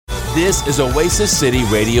This is Oasis City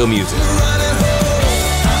Radio Music.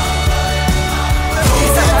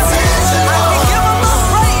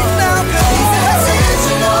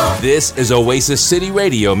 This is Oasis City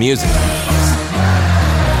Radio Music.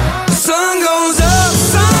 Sun goes up,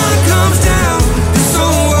 sun comes down. This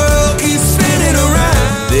whole world keeps spinning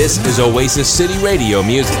around. This is Oasis City Radio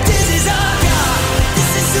Music. This is our God.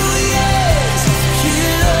 This is who He is. He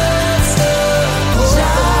loves us.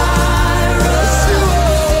 Jireh,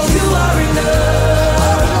 you are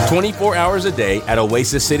enough. 24 hours a day at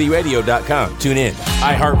OasisCityRadio.com. Tune in,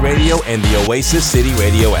 iHeartRadio, and the Oasis City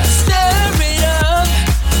Radio app. Stir it up.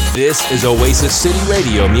 This is Oasis City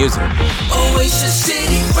Radio Music. Oasis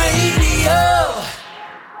City Radio.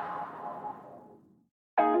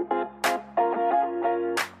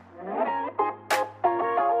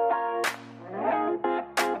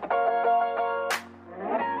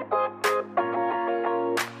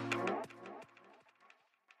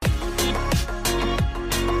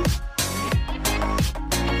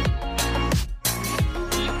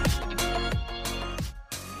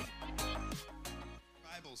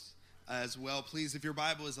 As well, please, if your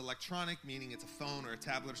Bible is electronic, meaning it's a phone or a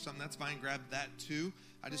tablet or something, that's fine. Grab that too.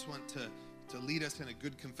 I just want to lead us in a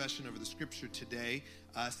good confession over the scripture today.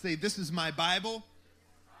 Say, this is my Bible.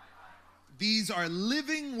 These are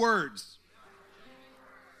living words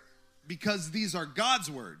because these are God's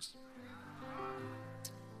words.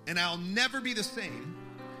 And I'll never be the same.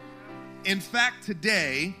 In fact,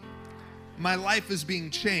 today, my life is being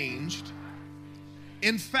changed.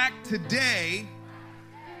 In fact, today,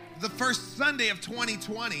 the first Sunday of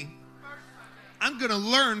 2020, I'm going to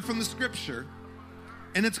learn from the scripture,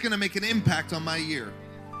 and it's going to make an impact on my year.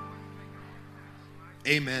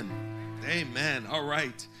 Amen. Amen. All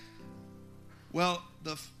right. Well,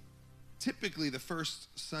 typically the first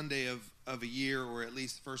Sunday of a year, or at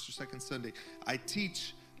least first or second Sunday, I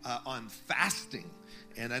teach on fasting.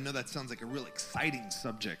 And I know that sounds like a real exciting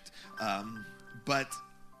subject. But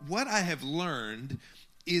what I have learned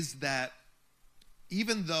is that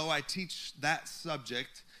even though I teach that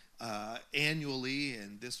subject annually,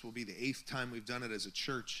 and this will be the 8th time we've done it as a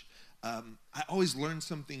church, I always learn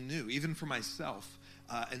something new, even for myself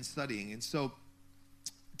in studying. And so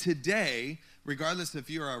today, regardless if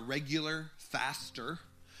you're a regular faster,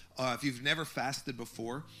 if you've never fasted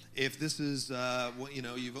before, if this is,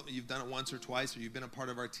 you've done it once or twice, or you've been a part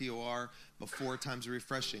of our TOR before, Times of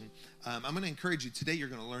Refreshing, I'm going to encourage you, today you're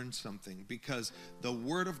going to learn something, because the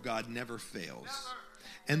Word of God never fails.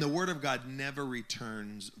 And the Word of God never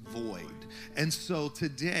returns void. And so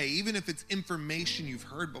today, even if it's information you've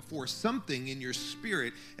heard before, something in your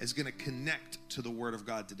spirit is going to connect to the Word of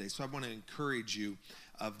God today. So I want to encourage you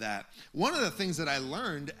of that. One of the things that I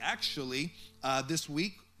learned actually this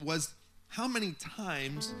week was how many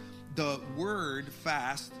times the word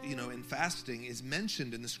fast, in fasting is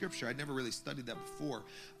mentioned in the scripture. I'd never really studied that before.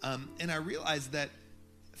 And I realized that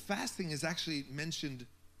fasting is actually mentioned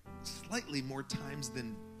slightly more times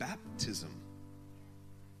than baptism.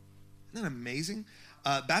 Isn't that amazing?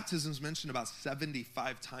 Baptism is mentioned about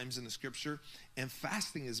 75 times in the scripture, and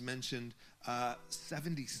fasting is mentioned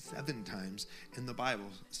 77 times in the Bible.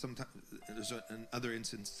 Sometimes there's another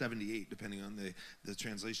instance 78, depending on the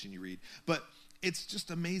translation you read. But it's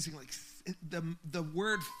just amazing. Like the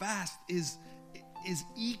word fast is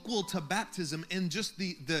equal to baptism in just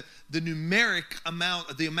the numeric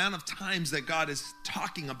amount, the amount of times that God is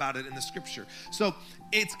talking about it in the scripture. So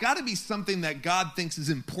it's got to be something that God thinks is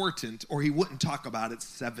important, or He wouldn't talk about it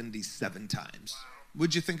 77 times.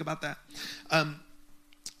 Would you think about that?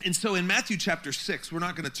 And so in Matthew chapter 6, we're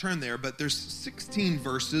not going to turn there, but there's 16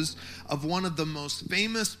 verses of one of the most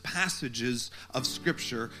famous passages of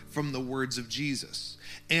scripture from the words of Jesus.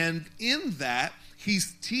 And in that,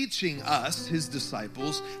 He's teaching us, His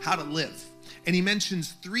disciples, how to live. And He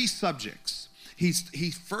mentions 3 subjects. He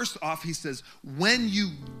first off, He says, when you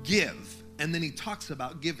give, and then He talks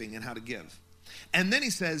about giving and how to give. And then He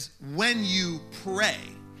says, when you pray,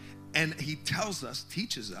 and He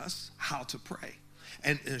teaches us how to pray.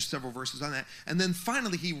 And there's several verses on that. And then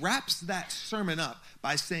finally, He wraps that sermon up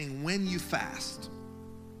by saying, when you fast.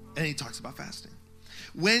 And He talks about fasting.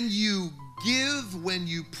 When you give, when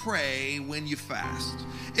you pray, when you fast.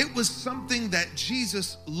 It was something that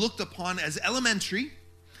Jesus looked upon as elementary,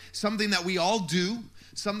 something that we all do,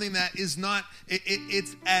 something that is not,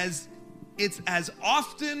 it's as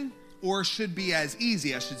often, or should be as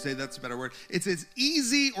easy, I should say, that's a better word. It's as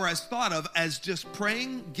easy or as thought of as just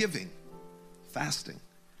praying, giving, fasting.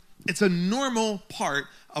 It's a normal part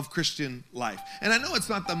of Christian life. And I know it's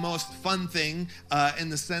not the most fun thing in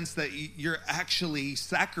the sense that you're actually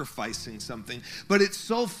sacrificing something, but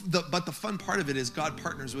but the fun part of it is God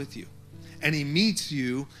partners with you and he meets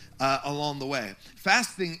you along the way.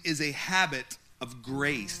 Fasting is a habit of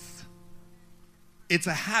grace. It's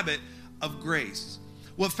a habit of grace.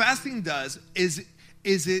 What fasting does is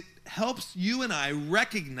it helps you and I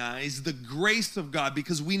recognize the grace of God,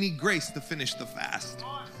 because we need grace to finish the fast.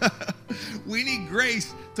 We need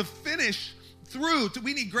grace to finish through.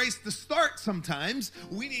 We need grace to start sometimes.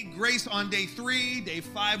 We need grace on day 3, day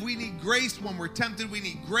 5. We need grace when we're tempted. We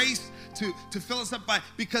need grace to fill us up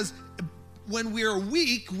because when we are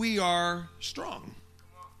weak, we are strong.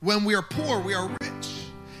 When we are poor, we are rich.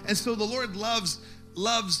 And so the Lord loves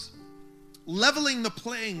leveling the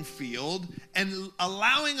playing field and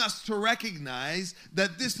allowing us to recognize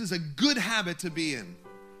that this is a good habit to be in.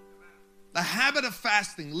 The habit of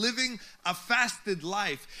fasting, living a fasted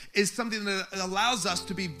life, is something that allows us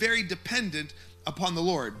to be very dependent upon the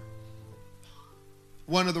Lord.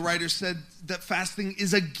 One of the writers said that fasting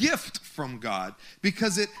is a gift from God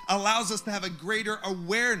because it allows us to have a greater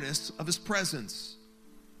awareness of his presence.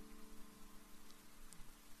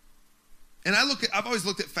 And I've always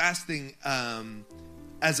looked at fasting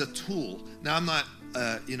as a tool. Now, I'm not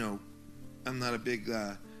a big,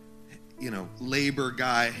 labor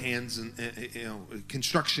guy, hands and,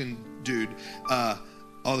 construction dude.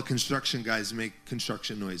 All the construction guys make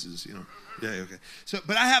construction noises, Yeah, okay. So,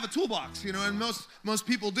 but I have a toolbox, and most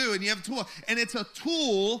people do, and you have a tool. And it's a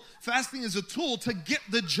tool, fasting is a tool to get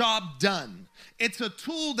the job done. It's a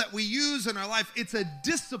tool that we use in our life. It's a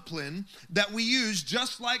discipline that we use,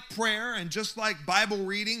 just like prayer and just like Bible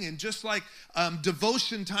reading and just like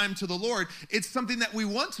devotion time to the Lord. It's something that we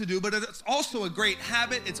want to do, but it's also a great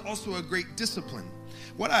habit. It's also a great discipline.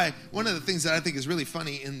 One of the things that I think is really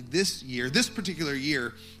funny in this particular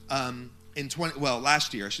year,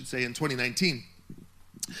 last year, I should say, in 2019,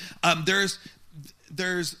 there's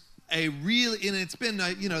a real, and it's been,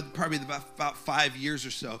 probably about 5 years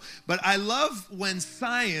or so, but I love when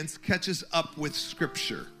science catches up with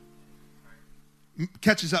Scripture.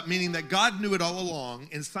 Catches up, meaning that God knew it all along,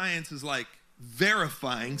 and science is like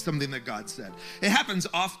verifying something that God said. It happens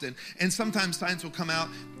often, and sometimes science will come out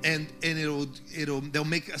and they'll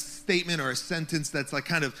make a statement or a sentence that's like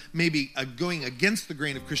kind of maybe going against the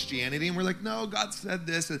grain of Christianity, and we're like, no, God said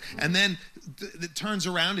this, and then it turns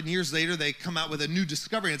around, and years later they come out with a new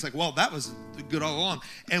discovery, and it's like, well, that was good all along.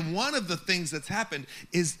 And one of the things that's happened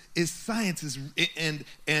is science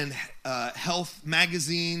and health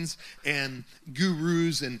magazines and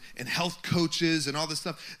gurus and health coaches and all this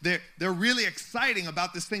stuff, they're really exciting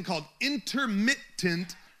about this thing called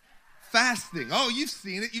intermittent fasting. Oh, you've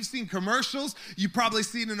seen it. You've seen commercials. You've probably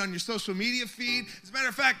seen it on your social media feed. As a matter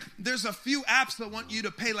of fact, there's a few apps that want you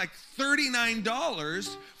to pay like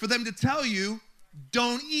 $39 for them to tell you,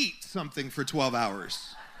 don't eat something for 12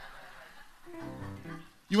 hours.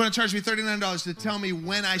 You want to charge me $39 to tell me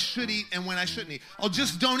when I should eat and when I shouldn't eat. I'll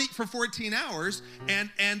just don't eat for 14 hours and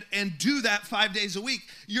do that 5 days a week.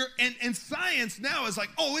 And science now is like,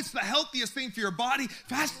 oh, it's the healthiest thing for your body.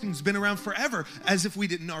 Fasting's been around forever, as if we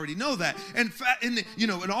didn't already know that. And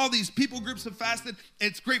all these people groups have fasted.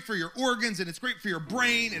 It's great for your organs, and it's great for your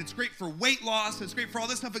brain, and it's great for weight loss, and it's great for all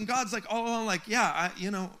this stuff. And God's like, all along, like, yeah,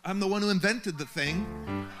 I'm the one who invented the thing.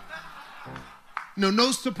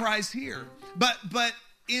 No surprise here. But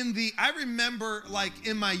I remember, like,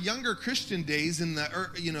 in my younger Christian days, in the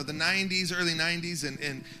 90s, early 90s,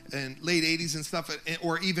 and late 80s and stuff,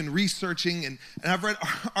 or even researching, and I've read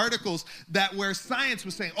articles where science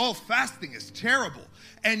was saying, oh, fasting is terrible.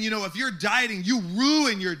 And, if you're dieting, you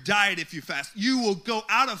ruin your diet if you fast. You will go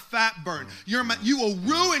out of fat burn. You will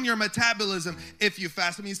ruin your metabolism if you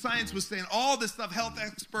fast. I mean, science was saying all this stuff, health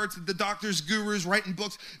experts, the doctors, gurus, writing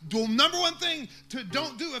books. The number one thing to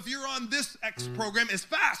don't do if you're on this X program is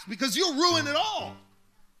fast, because you'll ruin it all.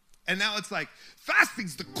 And now it's like,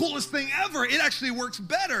 fasting's the coolest thing ever. It actually works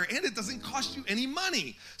better, and it doesn't cost you any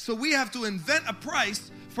money. So we have to invent a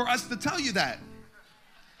price for us to tell you that.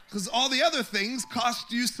 Because all the other things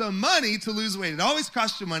cost you some money to lose weight. It always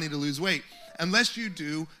costs you money to lose weight, unless you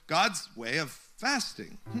do God's way of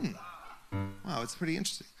fasting. Wow, it's pretty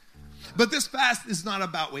interesting. But this fast is not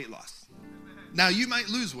about weight loss. Now, you might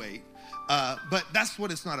lose weight, but that's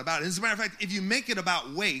what it's not about. As a matter of fact, if you make it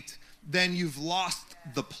about weight, then you've lost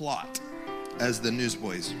the plot, as the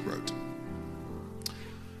Newsboys wrote.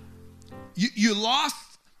 You lost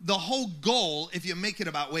the whole goal if you make it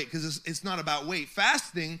about weight, because it's not about weight.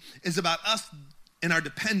 Fasting is about us and our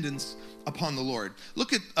dependence upon the Lord.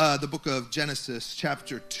 Look at the book of Genesis,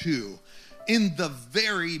 chapter 2. In the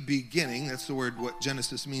very beginning, that's the word what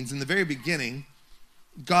Genesis means. In the very beginning,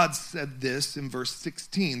 God said this in verse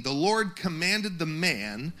 16. The Lord commanded the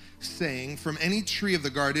man, saying, from any tree of the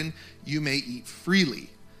garden you may eat freely,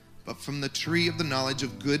 but from the tree of the knowledge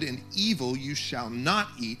of good and evil you shall not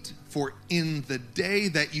eat, for in the day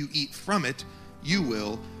that you eat from it, you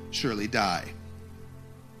will surely die.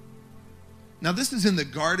 Now this is in the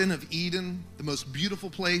Garden of Eden, the most beautiful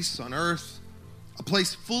place on earth, a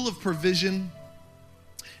place full of provision.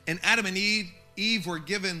 And Adam and Eve were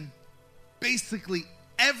given basically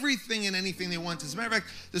everything and anything they want. As a matter of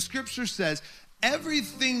fact, the scripture says,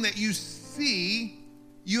 everything that you see,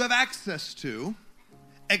 you have access to,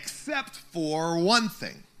 except for one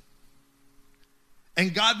thing.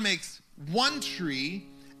 And God makes one tree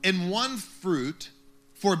and one fruit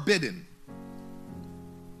forbidden.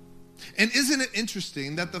 And isn't it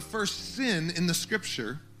interesting that the first sin in the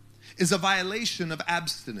scripture is a violation of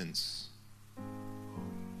abstinence?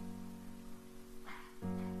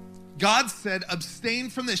 God said, abstain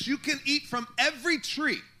from this. You can eat from every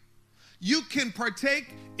tree. You can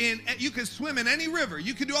partake in, you can swim in any river.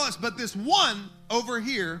 You can do all this. But this one over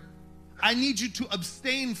here, I need you to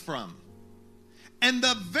abstain from. And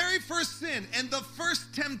the very first sin and the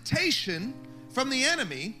first temptation from the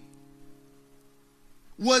enemy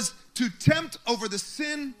was to tempt over the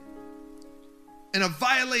sin and a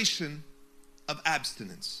violation of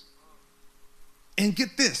abstinence. And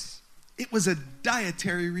get this. It was a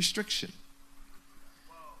dietary restriction.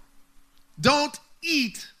 Don't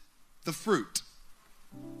eat the fruit.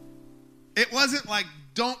 It wasn't like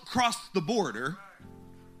don't cross the border.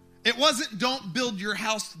 It wasn't don't build your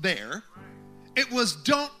house there. It was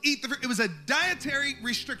don't eat the fruit. It was a dietary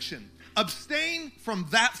restriction. Abstain from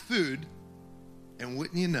that food. And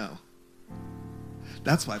wouldn't you know,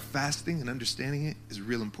 that's why fasting and understanding it is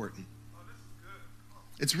real important.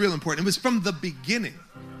 It's real important. It was from the beginning.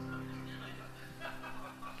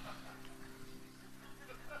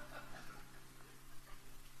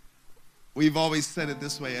 We've always said it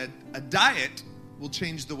this way, a diet will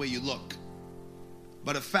change the way you look,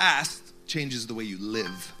 but a fast changes the way you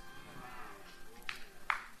live.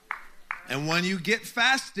 And when you get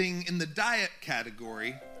fasting in the diet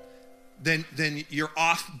category, then you're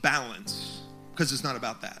off balance, because it's not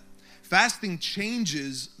about that. Fasting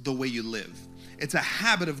changes the way you live. It's a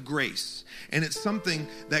habit of grace, and it's something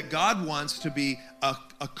that God wants to be a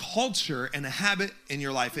culture and a habit in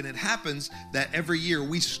your life. And it happens that every year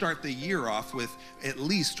we start the year off with at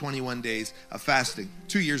least 21 days of fasting.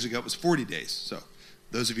 2 years ago, it was 40 days. So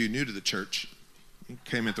those of you new to the church, you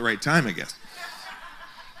came at the right time, I guess.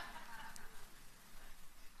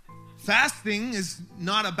 Fasting is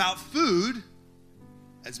not about food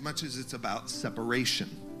as much as it's about separation.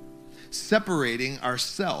 Separating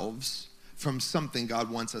ourselves from something God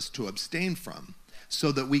wants us to abstain from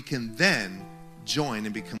so that we can then join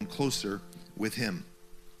and become closer with Him.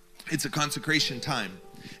 It's a consecration time.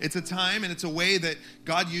 It's a time and it's a way that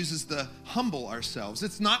God uses to humble ourselves.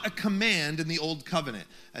 It's not a command in the old covenant,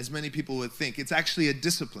 as many people would think. It's actually a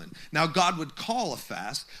discipline. Now, God would call a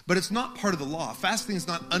fast, but it's not part of the law. Fasting is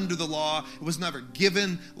not under the law. It was never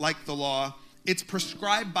given like the law. It's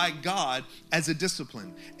prescribed by God as a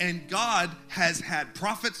discipline. And God has had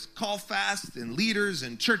prophets call fast, and leaders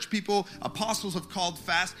and church people, apostles have called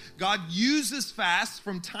fast. God uses fast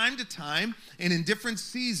from time to time and in different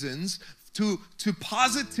seasons to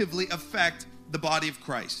positively affect the body of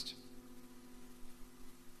Christ.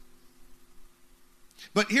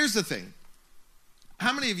 But here's the thing.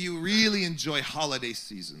 How many of you really enjoy holiday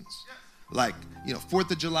seasons? Like, 4th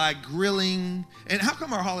of July grilling. And how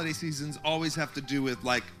come our holiday seasons always have to do with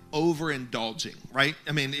like overindulging, right?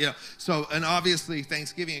 I mean, and obviously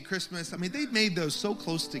Thanksgiving and Christmas, they made those so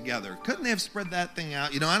close together. Couldn't they have spread that thing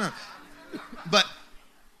out?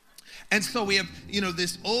 And so we have,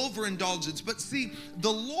 this overindulgence. But see,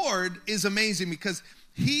 the Lord is amazing because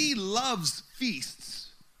He loves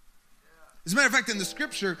feasts. As a matter of fact, in the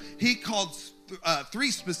scripture, He called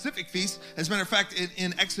 3 specific feasts. As a matter of fact,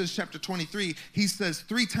 in Exodus chapter 23, He says,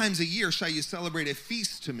 3 times a year shall you celebrate a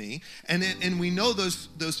feast to me. And we know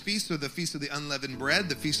those feasts are the Feast of the Unleavened Bread,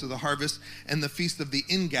 the Feast of the Harvest, and the Feast of the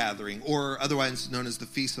Ingathering, or otherwise known as the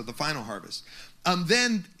Feast of the Final Harvest.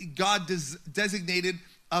 Then God designated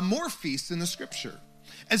more feasts in the scripture.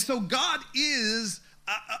 And so God is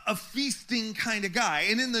a feasting kind of guy.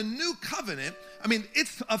 And in the new covenant,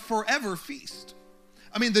 it's a forever feast.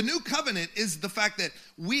 The new covenant is the fact that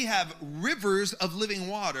we have rivers of living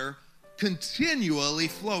water continually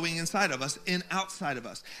flowing inside of us and outside of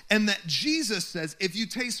us. And that Jesus says, if you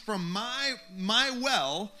taste from my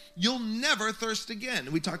well, you'll never thirst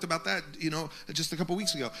again. We talked about that, just a couple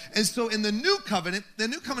weeks ago. And so in the new covenant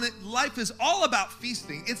life is all about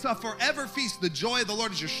feasting. It's a forever feast. The joy of the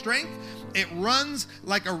Lord is your strength. It runs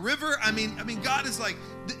like a river. I mean, God is like,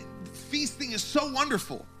 feasting is so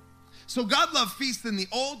wonderful. So God loved feasts in the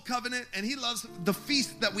old covenant, and he loves the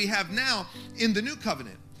feast that we have now in the new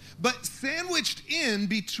covenant. But sandwiched in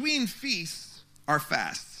between feasts are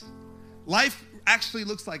fasts. Life actually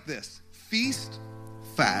looks like this: feast,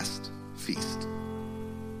 fast, feast.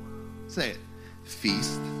 Say it.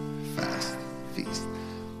 Feast, fast, feast.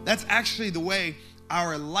 That's actually the way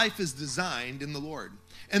our life is designed in the Lord.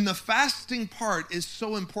 And the fasting part is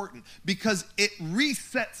so important because it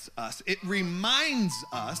resets us. It reminds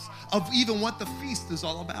us of even what the feast is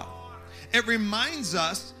all about. It reminds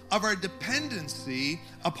us of our dependency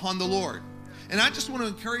upon the Lord. And I just want to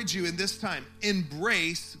encourage you in this time,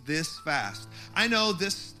 embrace this fast. I know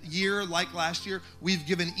this year, like last year, we've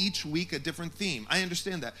given each week a different theme. I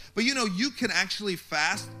understand that. But you can actually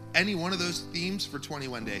fast any one of those themes for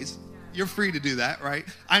 21 days. You're free to do that, right?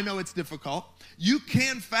 I know it's difficult. You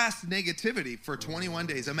can fast negativity for 21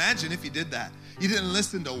 days. Imagine if you did that. You didn't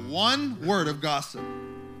listen to one word of gossip.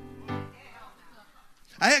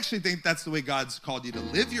 I actually think that's the way God's called you to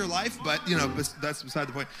live your life, but that's beside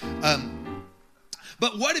the point.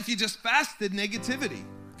 But what if you just fasted negativity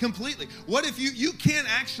completely? What if you can't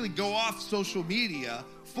actually go off social media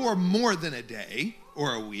for more than a day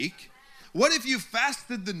or a week? What if you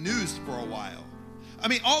fasted the news for a while? I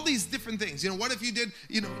mean, all these different things. What if you did,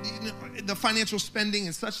 the financial spending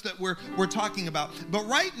and such that we're talking about. But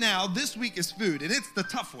right now, this week is food, and it's the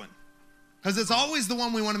tough one because it's always the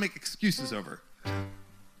one we want to make excuses over.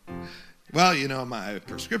 Well, my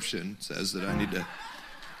prescription says that I need to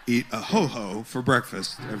eat a ho-ho for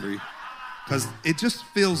breakfast because it just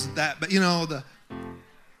feels that, but the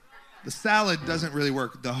salad doesn't really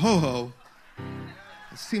work. The ho-ho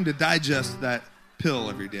seem to digest that pill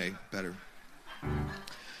every day better.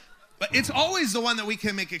 But it's always the one that we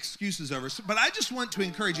can make excuses over. But I just want to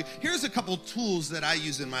encourage you. Here's a couple tools that I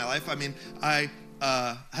use in my life. I mean, I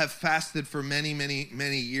have fasted for many, many,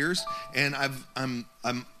 many years, and I'm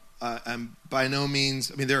by no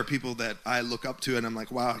means. I mean, there are people that I look up to, and I'm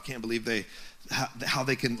like, wow, I can't believe how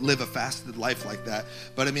they can live a fasted life like that.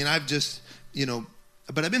 But I mean, I've just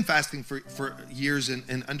But I've been fasting for years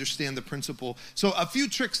and understand the principle. So a few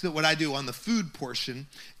tricks that what I do on the food portion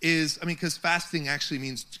is, because fasting actually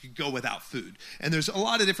means to go without food. And there's a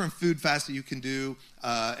lot of different food fasts that you can do.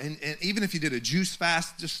 And even if you did a juice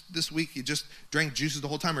fast just this week, you just drank juices the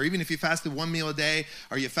whole time. Or even if you fasted 1 meal a day,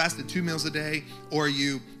 or you fasted 2 meals a day, or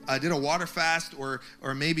you did a water fast, or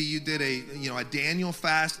maybe you did a Daniel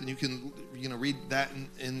fast, and you can read that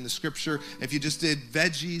in the scripture. If you just did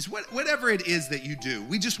veggies, whatever it is that you do,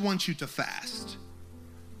 we just want you to fast.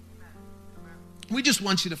 We just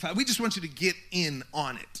want you to fast. We just want you to get in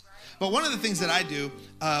on it. But one of the things that I do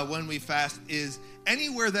when we fast is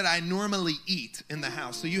anywhere that I normally eat in the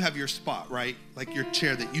house. So you have your spot, right? Like your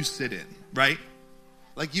chair that you sit in, right?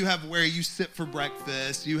 Like you have where you sit for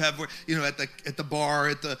breakfast. You have where, at the bar,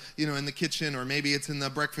 in the kitchen, or maybe it's in the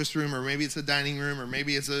breakfast room, or maybe it's a dining room, or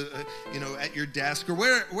maybe it's at your desk, or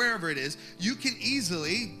wherever it is. You can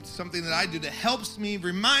easily, something that I do that helps me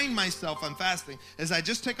remind myself I'm fasting, is I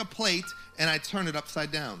just take a plate and I turn it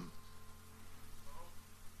upside down.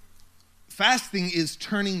 Fasting is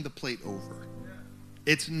turning the plate over.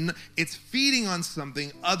 It's feeding on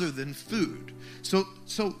something other than food. So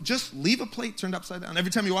just leave a plate turned upside down. Every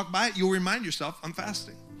time you walk by it, you'll remind yourself, I'm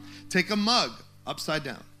fasting. Take a mug upside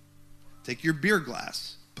down. Take your beer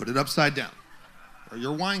glass, put it upside down. Or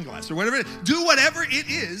your wine glass, or whatever it is. Do whatever it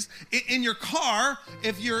is. In your car,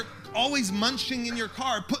 if you're always munching in your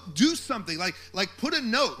car, do something. Like put a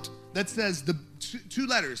note that says the two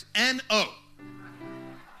letters, N-O,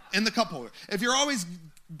 in the cup holder. If you're always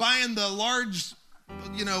buying the large,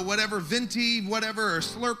 whatever, venti, whatever, or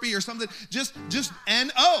Slurpee or something, just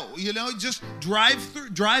N-O, just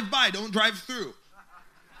drive by, don't drive through.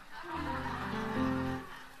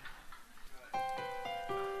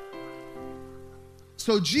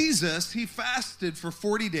 So Jesus, he fasted for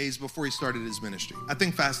 40 days before he started his ministry. I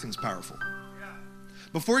think fasting's powerful.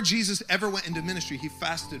 Before Jesus ever went into ministry, he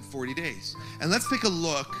fasted 40 days. And let's take a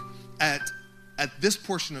look at this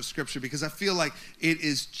portion of scripture, because I feel like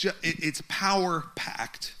it's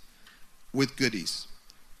power-packed with goodies.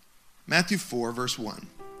 Matthew 4, verse 1.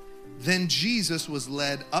 Then Jesus was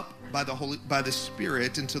led up by the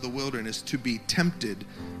Spirit into the wilderness to be tempted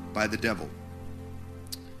by the devil.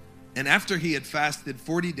 And after he had fasted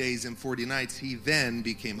 40 days and 40 nights, he then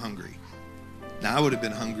became hungry. Now, I would have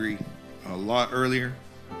been hungry a lot earlier,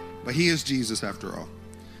 but he is Jesus after all.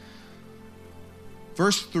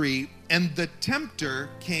 Verse 3, and the tempter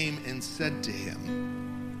came and said to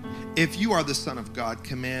him, if you are the Son of God,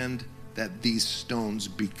 command that these stones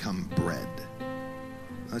become bread.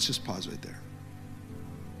 Let's just pause right there.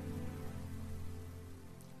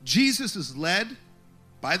 Jesus is led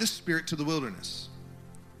by the Spirit to the wilderness.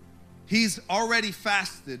 He's already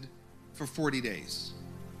fasted for 40 days.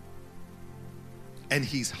 And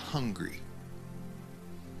he's hungry.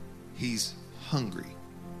 He's hungry.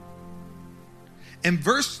 In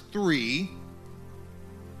verse 3,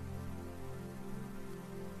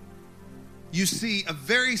 you see a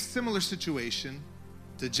very similar situation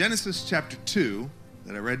to Genesis chapter 2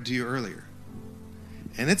 that I read to you earlier.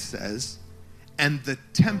 And it says, and the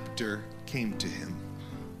tempter came to him.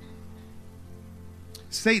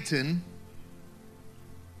 Satan,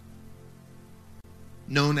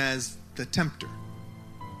 known as the tempter.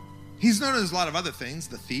 He's known as a lot of other things,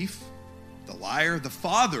 the thief, the liar, the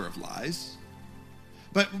father of lies.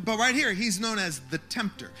 But right here, he's known as the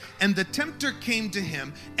tempter. And the tempter came to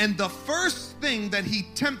him, and the first thing that he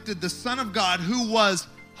tempted the Son of God, who was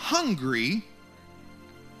hungry,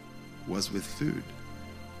 was with food.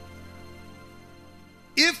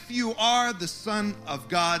 If you are the Son of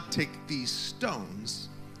God, take these stones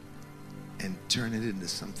and turn it into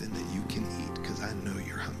something that you can eat, because I know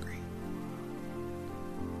you're hungry.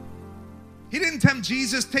 He didn't tempt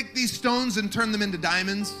Jesus, take these stones and turn them into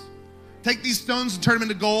diamonds. Take these stones and turn them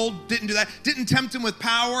into gold. Didn't do that. Didn't tempt him with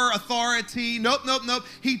power, authority. Nope.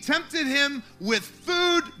 He tempted him with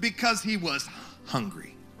food because he was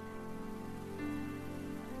hungry.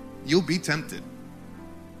 You'll be tempted.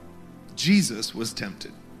 Jesus was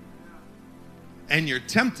tempted. And you're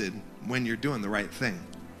tempted when you're doing the right thing.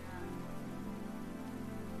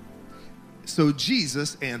 So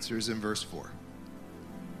Jesus answers in verse 4.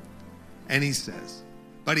 And he says,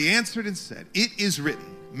 but he answered and said, it is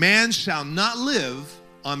written, man shall not live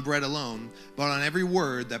on bread alone, but on every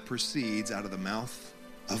word that proceeds out of the mouth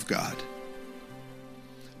of God.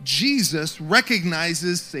 Jesus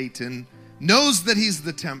recognizes Satan, knows that he's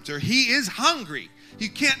the tempter. He is hungry. You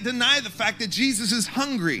can't deny the fact that Jesus is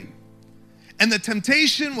hungry. And the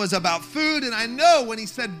temptation was about food. And I know when he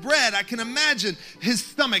said bread, I can imagine his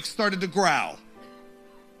stomach started to growl.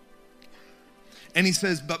 And he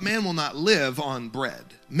says, but man will not live on bread.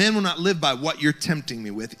 Man will not live by what you're tempting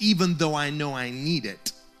me with, even though I know I need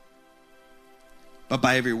it, but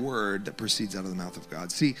by every word that proceeds out of the mouth of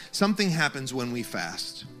God. See, something happens when we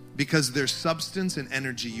fast, because there's substance and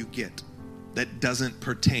energy you get that doesn't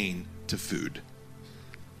pertain to food.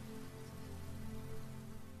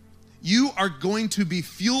 You are going to be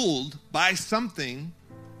fueled by something,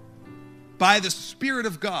 by the Spirit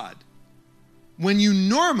of God, when you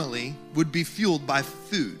normally would be fueled by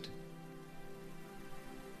food.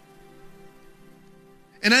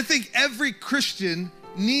 And I think every Christian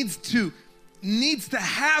needs to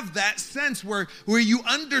have that sense where you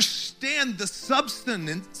understand the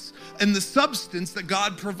substance and the substance that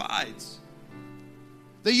God provides.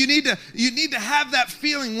 That you need to have that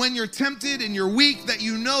feeling when you're tempted and you're weak, that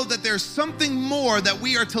you know that there's something more that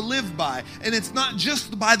we are to live by. And it's not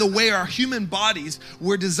just by the way our human bodies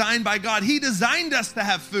were designed by God. He designed us to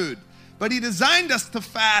have food, but he designed us to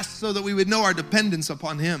fast so that we would know our dependence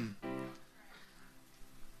upon him.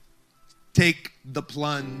 Take the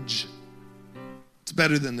plunge. It's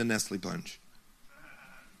better than the Nestle plunge.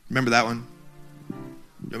 Remember that one?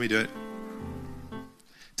 Let me do it.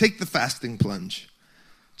 Take the fasting plunge.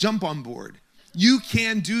 Jump on board. You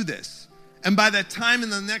can do this. And by the time in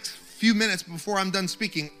the next few minutes before I'm done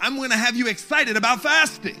speaking, I'm going to have you excited about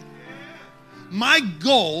fasting. My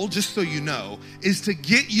goal, just so you know, is to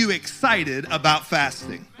get you excited about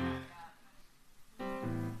fasting.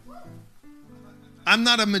 I'm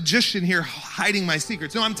not a magician here hiding my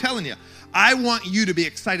secrets. No, I'm telling you, I want you to be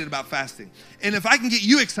excited about fasting. And if I can get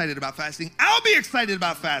you excited about fasting, I'll be excited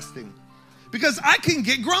about fasting. Because I can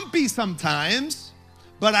get grumpy sometimes.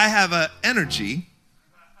 But I have an energy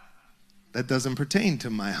that doesn't pertain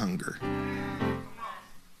to my hunger.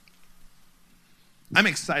 I'm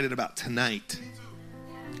excited about tonight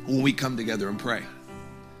when we come together and pray.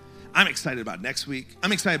 I'm excited about next week.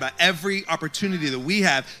 I'm excited about every opportunity that we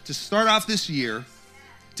have to start off this year,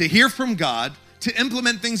 to hear from God, to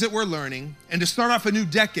implement things that we're learning, and to start off a new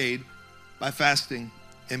decade by fasting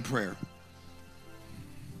and prayer.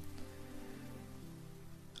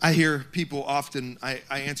 I hear people often, I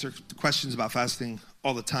answer questions about fasting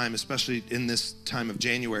all the time, especially in this time of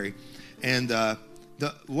January. And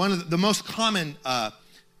one of the most common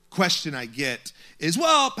question I get is,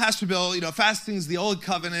 well, Pastor Bill, fasting is the old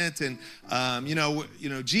covenant, and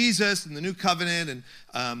Jesus and the new covenant, and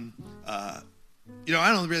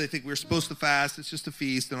I don't really think we're supposed to fast. It's just a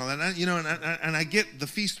feast and all that. And I get the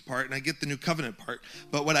feast part, and I get the new covenant part.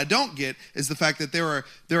 But what I don't get is the fact that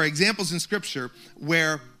there are examples in Scripture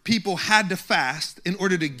where people had to fast in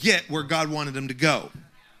order to get where God wanted them to go.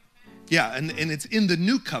 Yeah, and it's in the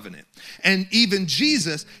new covenant. And even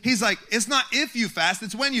Jesus, he's like, it's not if you fast,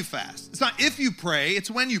 it's when you fast. It's not if you pray,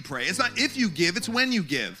 it's when you pray. It's not if you give, it's when you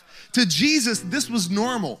give. To Jesus, this was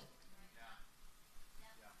normal.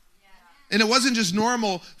 And it wasn't just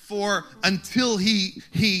normal for until he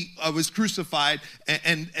was crucified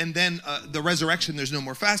and then the resurrection, there's no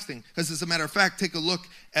more fasting. Because as a matter of fact, take a look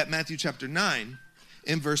at Matthew chapter 9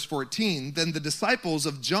 in verse 14. Then the disciples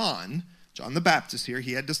of John the Baptist here,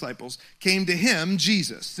 he had disciples, came to him,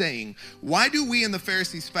 Jesus, saying, why do we and the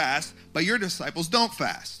Pharisees fast, but your disciples don't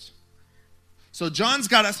fast? So John's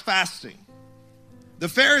got us fasting. The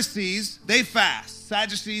Pharisees, they fast.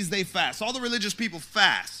 Sadducees, they fast. All the religious people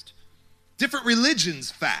fast. Different religions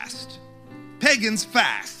fast. Pagans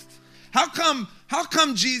fast. How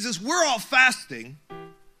come Jesus, we're all fasting,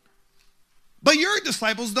 but your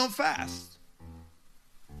disciples don't fast?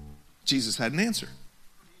 Jesus had an answer.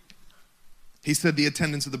 He said the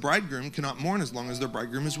attendants of the bridegroom cannot mourn as long as their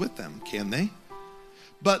bridegroom is with them, can they?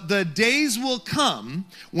 But the days will come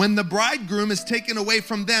when the bridegroom is taken away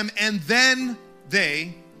from them, and then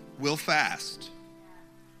they will fast.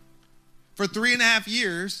 For 3.5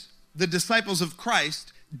 years, the disciples of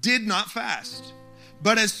Christ did not fast.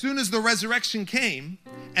 But as soon as the resurrection came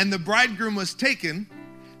and the bridegroom was taken,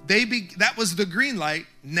 that was the green light.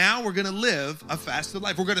 Now we're going to live a fasted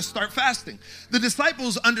life. We're going to start fasting. The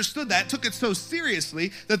disciples understood that, took it so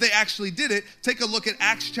seriously that they actually did it. Take a look at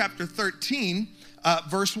Acts chapter 13,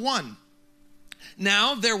 verse 1.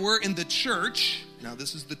 Now there were in the church, now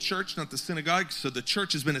this is the church, not the synagogue, so the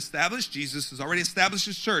church has been established. Jesus has already established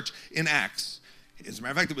his church in Acts. As a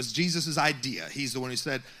matter of fact, it was Jesus' idea. He's the one who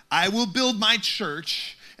said, I will build my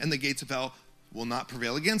church, and the gates of hell will not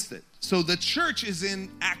prevail against it. So the church is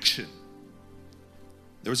in action.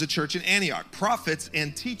 There was a church in Antioch, prophets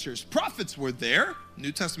and teachers. Prophets were there,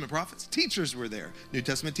 New Testament prophets. Teachers were there, New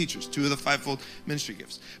Testament teachers, 2 of the 5-fold ministry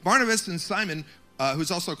gifts. Barnabas and Simon,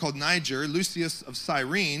 who's also called Niger, Lucius of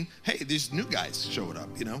Cyrene. Hey, these new guys showed up,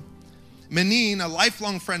 Manaen, a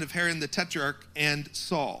lifelong friend of Herod the Tetrarch, and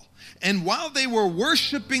Saul. And while they were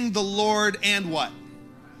worshiping the Lord and what?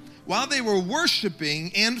 While they were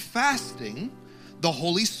worshiping and fasting, the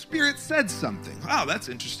Holy Spirit said something. Wow, that's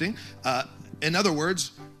interesting. In other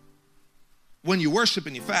words, when you worship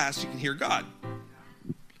and you fast, you can hear God.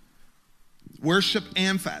 Worship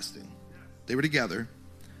and fasting. They were together.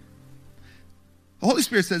 The Holy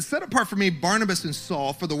Spirit said, set apart for me Barnabas and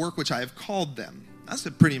Saul for the work which I have called them. That's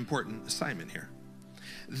a pretty important assignment here.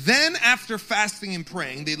 Then after fasting and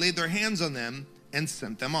praying, they laid their hands on them and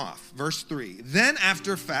sent them off. Verse 3. Then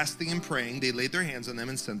after fasting and praying, they laid their hands on them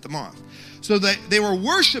and sent them off. So they were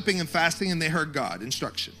worshiping and fasting, and they heard God,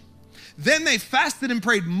 instruction. Then they fasted and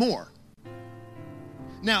prayed more.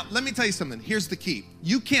 Now, let me tell you something. Here's the key.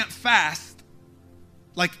 You can't fast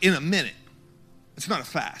like in a minute. It's not a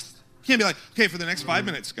fast. You can't be like, okay, for the next 5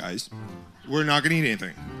 minutes, guys, we're not going to eat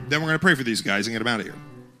anything. Then we're going to pray for these guys and get them out of here.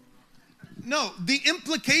 No, the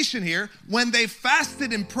implication here, when they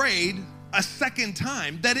fasted and prayed a second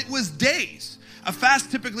time, that it was days. A fast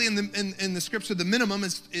typically in the scripture, the minimum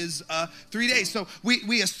is 3 days. So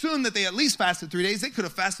we assume that they at least fasted 3 days. They could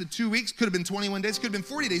have fasted 2 weeks, could have been 21 days, could have been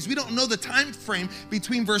 40 days. We don't know the time frame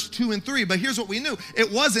between verse 2 and 3, but here's what we knew.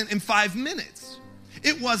 It wasn't in 5 minutes.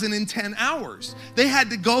 It wasn't in 10 hours. They had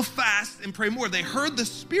to go fast and pray more. They heard the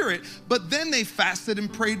Spirit, but then they fasted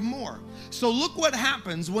and prayed more. So look what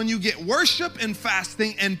happens when you get worship and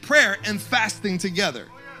fasting and prayer and fasting together.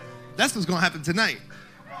 That's what's going to happen tonight.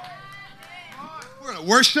 We're going to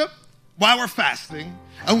worship while we're fasting,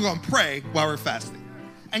 and we're going to pray while we're fasting.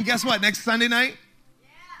 And guess what? Next Sunday night,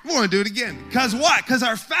 we're going to do it again. Because what? Because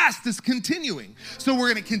our fast is continuing. So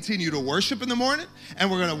we're going to continue to worship in the morning, and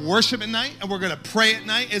we're going to worship at night, and we're going to pray at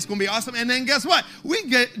night. It's going to be awesome. And then guess what? We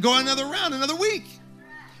go another round, another week.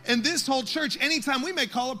 And this whole church, anytime we may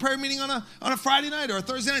call a prayer meeting on a Friday night or a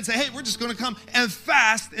Thursday night and say, hey, we're just going to come and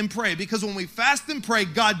fast and pray. Because when we fast and pray,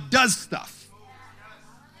 God does stuff.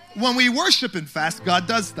 When we worship and fast, God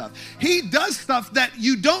does stuff. He does stuff that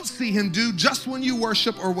you don't see him do just when you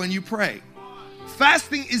worship or when you pray.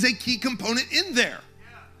 Fasting is a key component in there.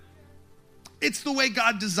 It's the way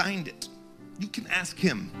God designed it. You can ask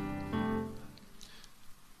him.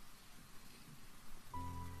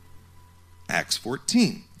 Acts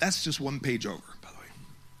 14. That's just one page over, by the way.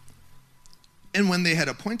 And when they had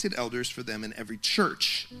appointed elders for them in every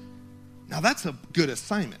church. Now that's a good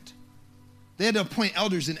assignment. They had to appoint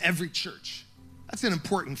elders in every church. That's an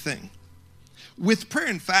important thing. With prayer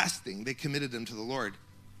and fasting, they committed them to the Lord.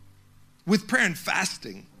 With prayer and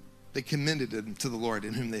fasting, they committed them to the Lord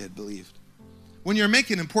in whom they had believed. When you're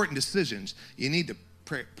making important decisions, you need to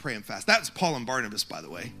pray and fast. That's Paul and Barnabas, by the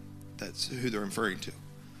way. That's who they're referring to.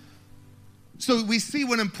 So we see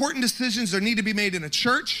when important decisions need to be made in a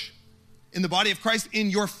church, in the body of Christ, in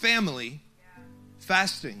your family,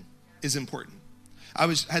 fasting is important. I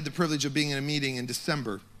had the privilege of being in a meeting in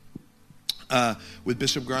December with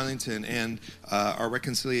Bishop Garlington and our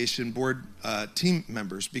reconciliation board team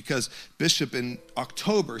members, because Bishop in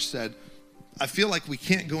October said, I feel like we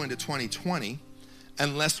can't go into 2020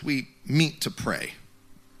 unless we meet to pray.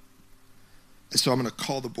 So I'm going to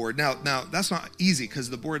call the board. Now that's not easy because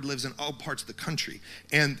the board lives in all parts of the country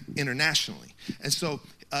and internationally. And so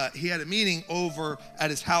he had a meeting over at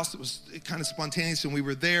his house. It was kind of spontaneous, and we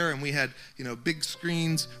were there, and we had, big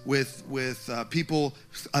screens with people.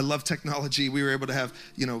 I love technology. We were able to have,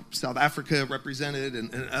 South Africa represented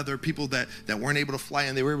and other people that weren't able to fly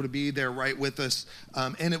in. They were able to be there right with us.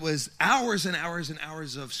 And it was hours and hours and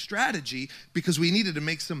hours of strategy because we needed to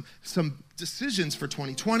make some decisions for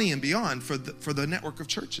 2020 and beyond for the network of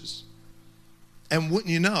churches. And wouldn't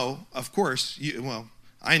you know, of course,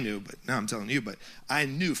 I knew, but now I'm telling you, but I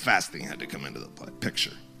knew fasting had to come into the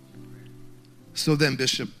picture. So then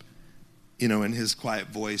Bishop, in his quiet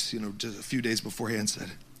voice, just a few days beforehand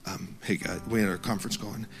said, hey guys, we had our conference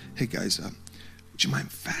going. Hey guys, would you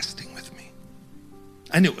mind fasting with me?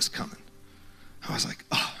 I knew it was coming. I was like,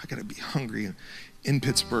 I gotta be hungry in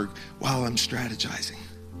Pittsburgh while I'm strategizing.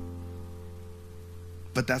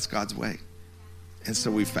 But that's God's way. And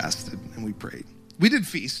so we fasted and we prayed. We did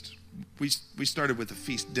feast. We started with a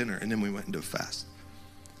feast dinner, and then we went into a fast.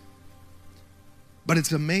 But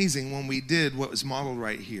it's amazing when we did what was modeled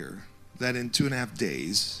right here, that in 2.5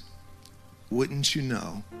 days, wouldn't you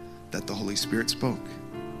know that the Holy Spirit spoke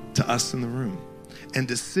to us in the room, and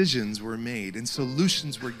decisions were made, and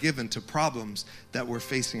solutions were given to problems that were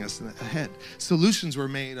facing us ahead. Solutions were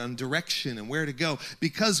made on direction and where to go,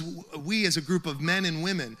 because we as a group of men and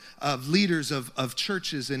women, of leaders of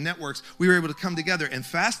churches and networks, we were able to come together and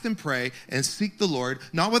fast and pray and seek the Lord,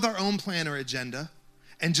 not with our own plan or agenda,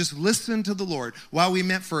 and just listen to the Lord while we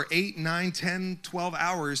met for 8, 9, 10, 12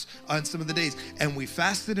 hours on some of the days. And we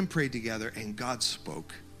fasted and prayed together, and God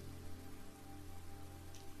spoke.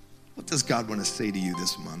 What does God want to say to you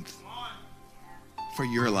this month for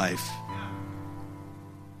your life?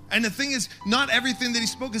 And the thing is, not everything that he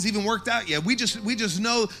spoke has even worked out yet. We just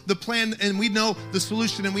know the plan, and we know the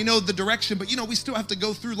solution, and we know the direction, but we still have to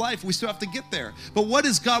go through life. We still have to get there. But what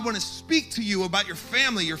does God want to speak to you about your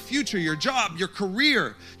family, your future, your job, your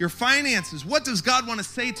career, your finances? What does God want to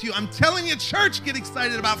say to you? I'm telling you, church, get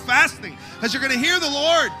excited about fasting, because you're going to hear the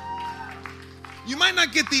Lord. You might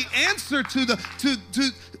not get the answer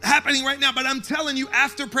to happening right now, but I'm telling you,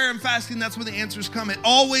 after prayer and fasting, that's when the answers come. It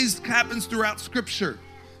always happens throughout Scripture.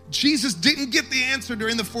 Jesus didn't get the answer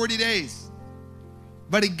during the 40 days,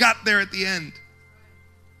 but he got there at the end.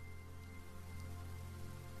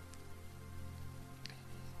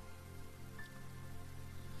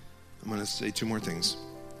 I'm going to say 2 more things.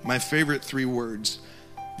 My favorite 3 words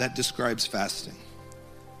that describes fasting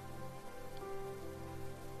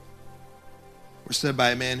were said by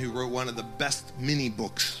a man who wrote one of the best mini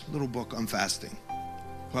books, little book on fasting,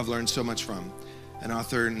 who I've learned so much from, an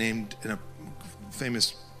author named, and a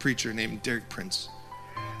famous preacher named Derek Prince.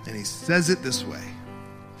 And he says it this way: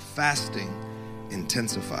 fasting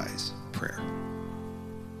intensifies prayer.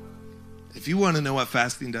 If you want to know what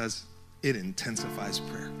fasting does, it intensifies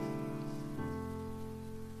prayer.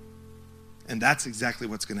 And that's exactly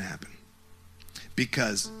what's going to happen.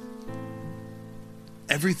 Because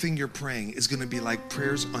everything you're praying is going to be like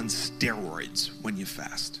prayers on steroids when you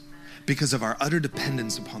fast, because of our utter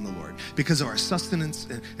dependence upon the Lord, because of our sustenance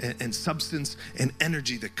and substance and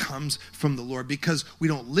energy that comes from the Lord, because we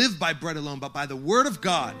don't live by bread alone, but by the word of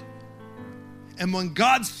God. And when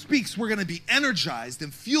God speaks, we're going to be energized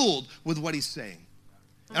and fueled with what he's saying.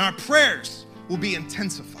 And our prayers will be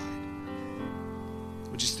intensified.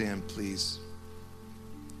 Would you stand, please?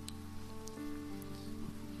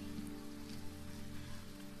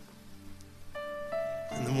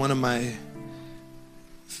 And then one of my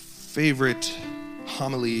favorite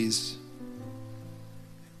homilies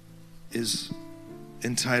is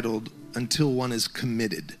entitled "Until One is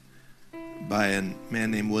Committed" by a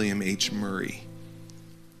man named William H. Murray.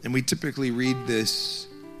 And we typically read this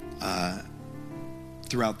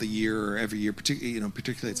throughout the year or every year,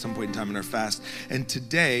 particularly at some point in time in our fast. And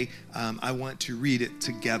today, I want to read it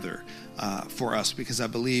together for us because I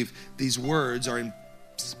believe these words are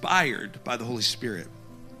inspired by the Holy Spirit.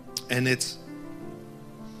 And it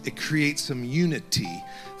creates some unity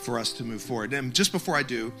for us to move forward. And just before I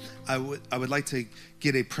do, I would like to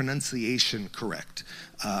get a pronunciation correct.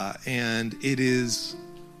 And it is,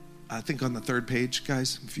 I think, on the third page,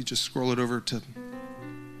 guys, if you just scroll it over to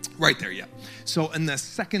right there, yeah. So in the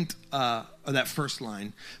second, or that first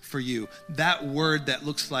line for you, that word that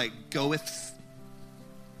looks like goeth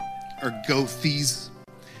or gothes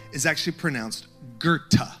is actually pronounced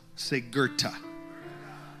Goethe. Say Goethe.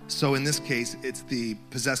 So in this case, it's the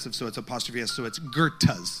possessive, so it's apostrophe S, so it's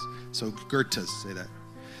Goethe's. So Goethe's, say that.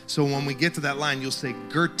 So when we get to that line, you'll say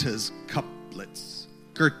Goethe's couplets.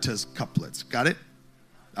 Goethe's couplets. Got it?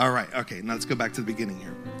 All right, okay, now let's go back to the beginning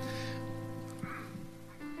here.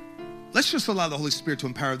 Let's just allow the Holy Spirit to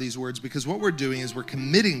empower these words, because what we're doing is we're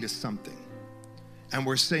committing to something, and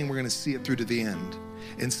we're saying we're going to see it through to the end.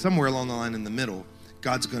 And somewhere along the line in the middle,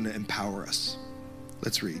 God's going to empower us.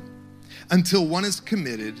 Let's read. Until one is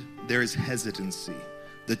committed, there is hesitancy,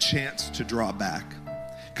 the chance to draw back.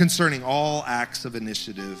 Concerning all acts of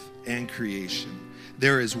initiative and creation,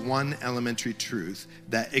 there is one elementary truth,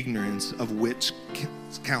 that ignorance of which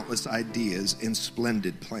countless ideas and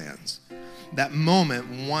splendid plans. That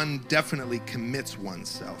moment one definitely commits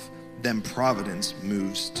oneself, then providence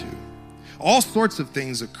moves too. All sorts of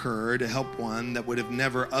things occur to help one that would have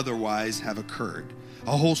never otherwise have occurred.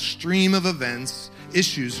 A whole stream of events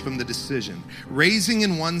issues from the decision, raising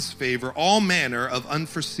in one's favor all manner of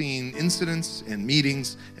unforeseen incidents and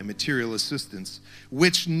meetings and material assistance,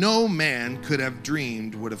 which no man could have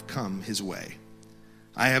dreamed would have come his way.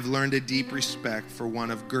 I have learned a deep respect for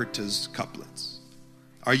one of Goethe's couplets.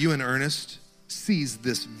 Are you in earnest? Seize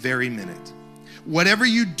this very minute. Whatever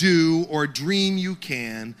you do or dream you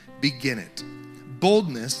can, begin it.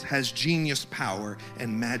 Boldness has genius power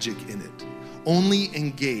and magic in it. Only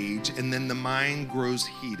engage, and then the mind grows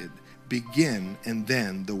heated. Begin, and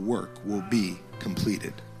then the work will be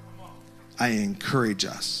completed. I encourage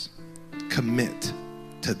us, commit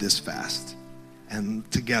to this fast. And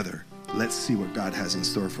together, let's see what God has in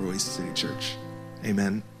store for Oasis City Church.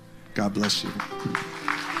 Amen. God bless you.